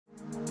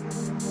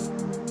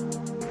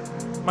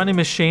My name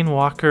is Shane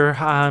Walker.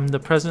 I'm the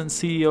president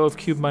and CEO of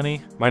Qube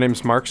Money. My name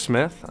is Mark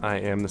Smith. I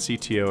am the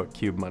CTO at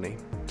Qube Money.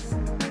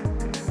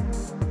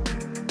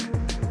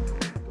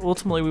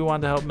 Ultimately, we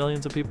wanted to help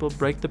millions of people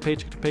break the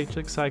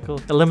paycheck-to-paycheck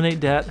cycle, eliminate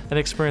debt, and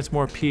experience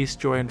more peace,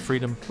 joy, and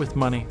freedom with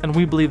money. And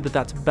we believe that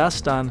that's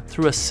best done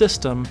through a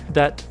system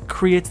that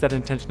creates that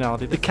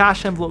intentionality. The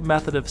cash envelope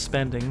method of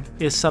spending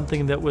is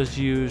something that was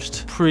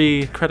used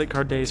pre-credit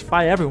card days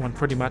by everyone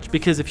pretty much,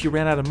 because if you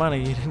ran out of money,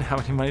 you didn't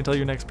have any money until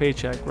your next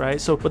paycheck, right?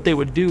 So what they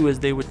would do is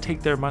they would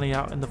take their money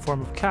out in the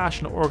form of cash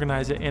and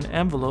organize it in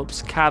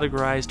envelopes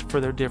categorized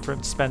for their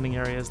different spending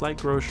areas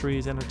like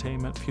groceries,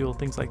 entertainment, fuel,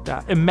 things like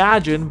that.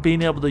 Imagine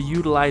being able to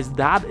utilize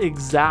that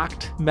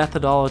exact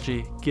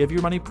methodology, give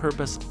your money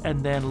purpose,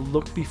 and then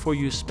look before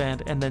you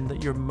spend, and then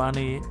your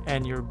money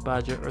and your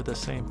budget are the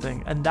same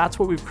thing. And that's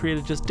what we've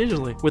created just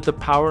digitally with the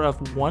power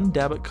of one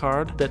debit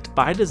card that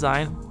by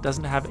design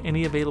doesn't have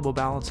any available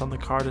balance on the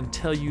card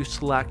until you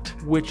select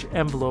which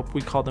envelope,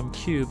 we call them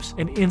cubes,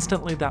 and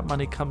instantly that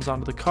money comes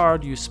onto the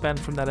card, you spend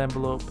from that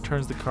envelope,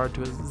 turns the card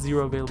to a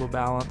zero available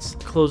balance,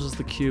 closes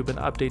the cube, and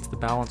updates the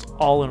balance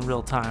all in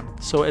real time.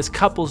 So as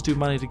couples do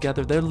money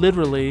together, they're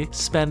literally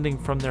spending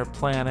from their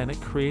plan, and it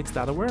creates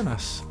that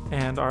awareness.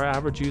 And our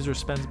average user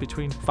spends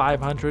between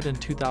 $500 and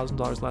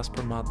 $2,000 less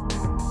per month.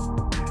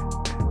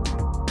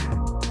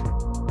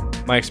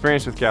 My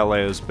experience with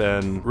Galileo has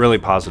been really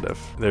positive.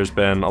 There's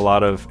been a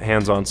lot of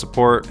hands-on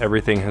support.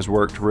 Everything has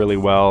worked really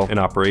well in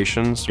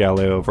operations.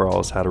 Galileo overall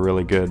has had a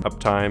really good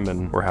uptime,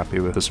 and we're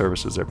happy with the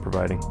services they're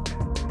providing.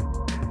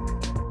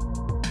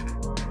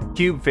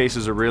 Qube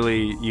faces a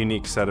really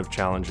unique set of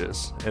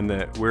challenges in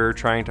that we're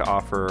trying to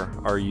offer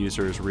our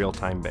users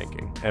real-time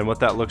banking. And what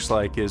that looks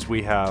like is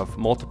we have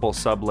multiple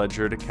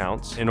sub-ledgered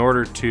accounts. In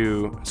order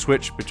to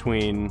switch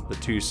between the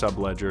two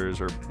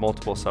sub-ledgers or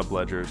multiple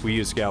sub-ledgers, we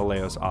use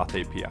Galileo's Auth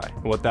API.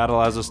 And what that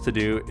allows us to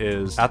do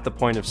is at the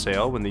point of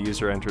sale, when the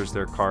user enters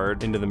their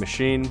card into the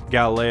machine,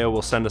 Galileo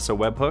will send us a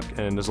webhook,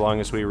 and as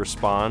long as we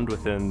respond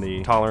within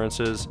the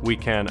tolerances, we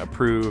can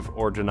approve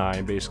or deny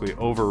and basically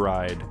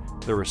override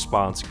the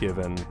response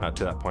given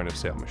to that point of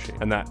sale machine.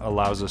 And that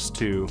allows us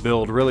to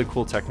build really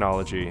cool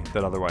technology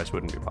that otherwise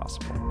wouldn't be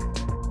possible.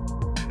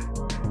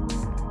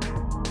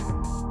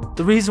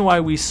 The reason why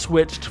we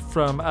switched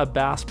from a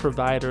BaaS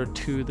provider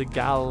to the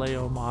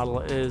Galileo model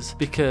is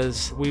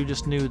because we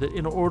just knew that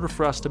in order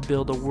for us to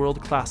build a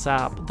world-class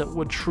app that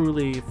would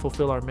truly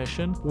fulfill our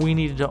mission, we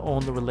needed to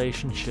own the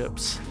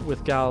relationships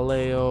with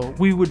Galileo.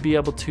 We would be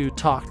able to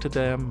talk to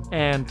them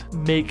and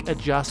make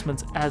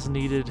adjustments as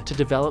needed to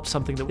develop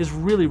something that is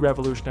really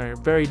revolutionary,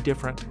 very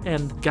different.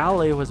 And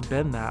Galileo has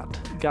been that.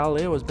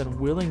 Galileo has been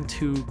willing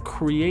to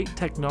create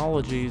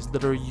technologies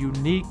that are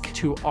unique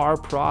to our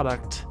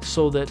product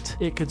so that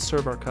it could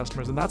serve our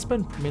customers, and that's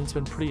been, it's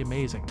been pretty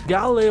amazing.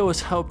 Galileo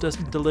has helped us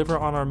deliver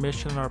on our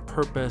mission and our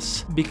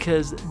purpose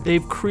because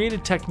they've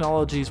created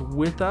technologies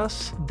with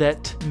us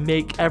that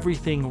make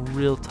everything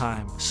real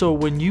time. So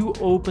when you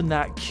open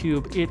that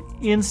cube, it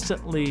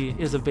instantly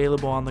is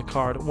available on the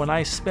card. When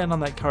I spend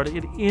on that card,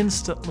 it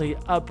instantly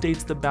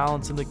updates the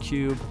balance in the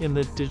cube in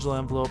the digital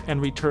envelope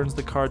and returns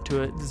the card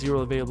to a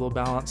zero available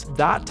balance.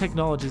 That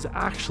technology is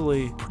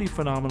actually pretty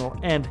phenomenal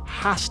and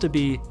has to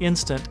be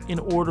instant in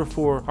order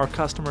for our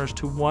customers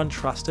to, one,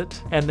 trust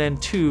it, and then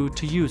two,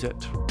 to use it.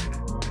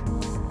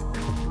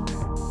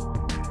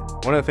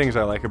 One of the things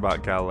I like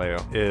about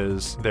Galileo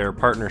is their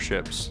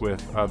partnerships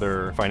with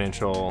other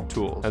financial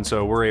tools. And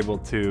so we're able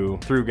to,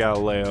 through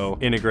Galileo,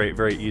 integrate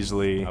very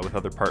easily with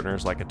other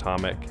partners like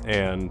Atomic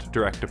and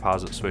direct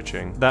deposit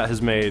switching. That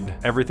has made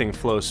everything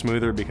flow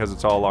smoother because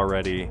it's all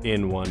already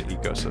in one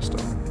ecosystem.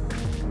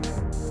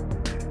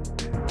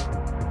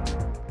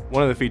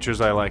 One of the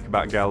features I like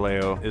about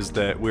Galileo is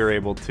that we're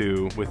able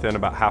to, within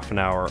about half an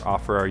hour,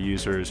 offer our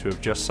users who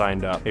have just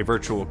signed up a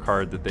virtual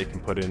card that they can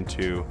put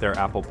into their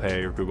Apple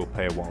Pay or Google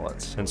Pay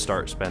wallets and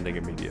start spending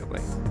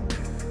immediately.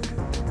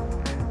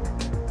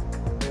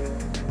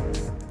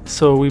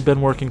 So we've been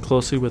working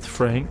closely with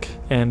Frank,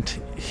 and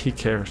he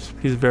cares.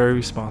 He's very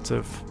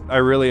responsive. I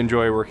really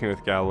enjoy working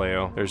with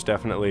Galileo. There's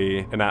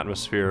definitely an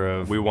atmosphere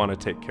of we want to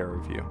take care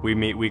of you. We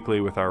meet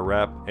weekly with our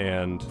rep,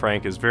 and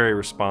Frank is very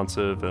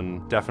responsive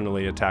and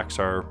definitely attacks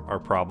our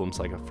problems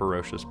like a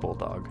ferocious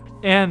bulldog.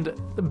 And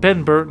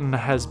Ben Burton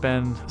has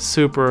been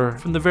super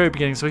from the very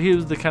beginning. So he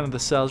was the kind of the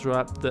sales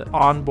rep that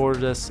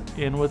onboarded us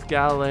in with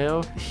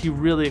Galileo. He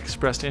really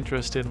expressed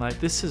interest in like,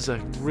 this is a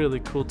really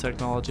cool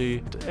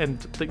technology, and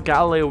that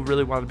Galileo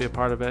really wanted to be a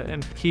part of it.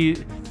 And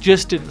he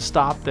just didn't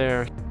stop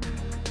there.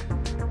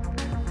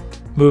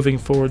 Moving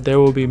forward, there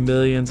will be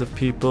millions of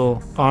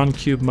people on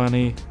Qube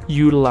Money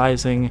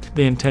utilizing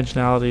the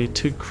intentionality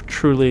to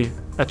truly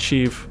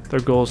achieve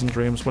their goals and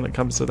dreams when it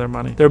comes to their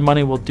money. Their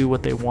money will do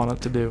what they want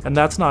it to do. And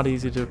that's not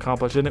easy to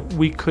accomplish. And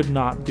we could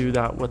not do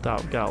that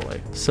without Galileo.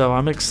 So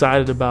I'm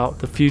excited about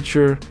the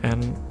future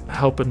and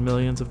helping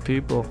millions of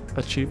people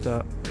achieve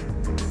that.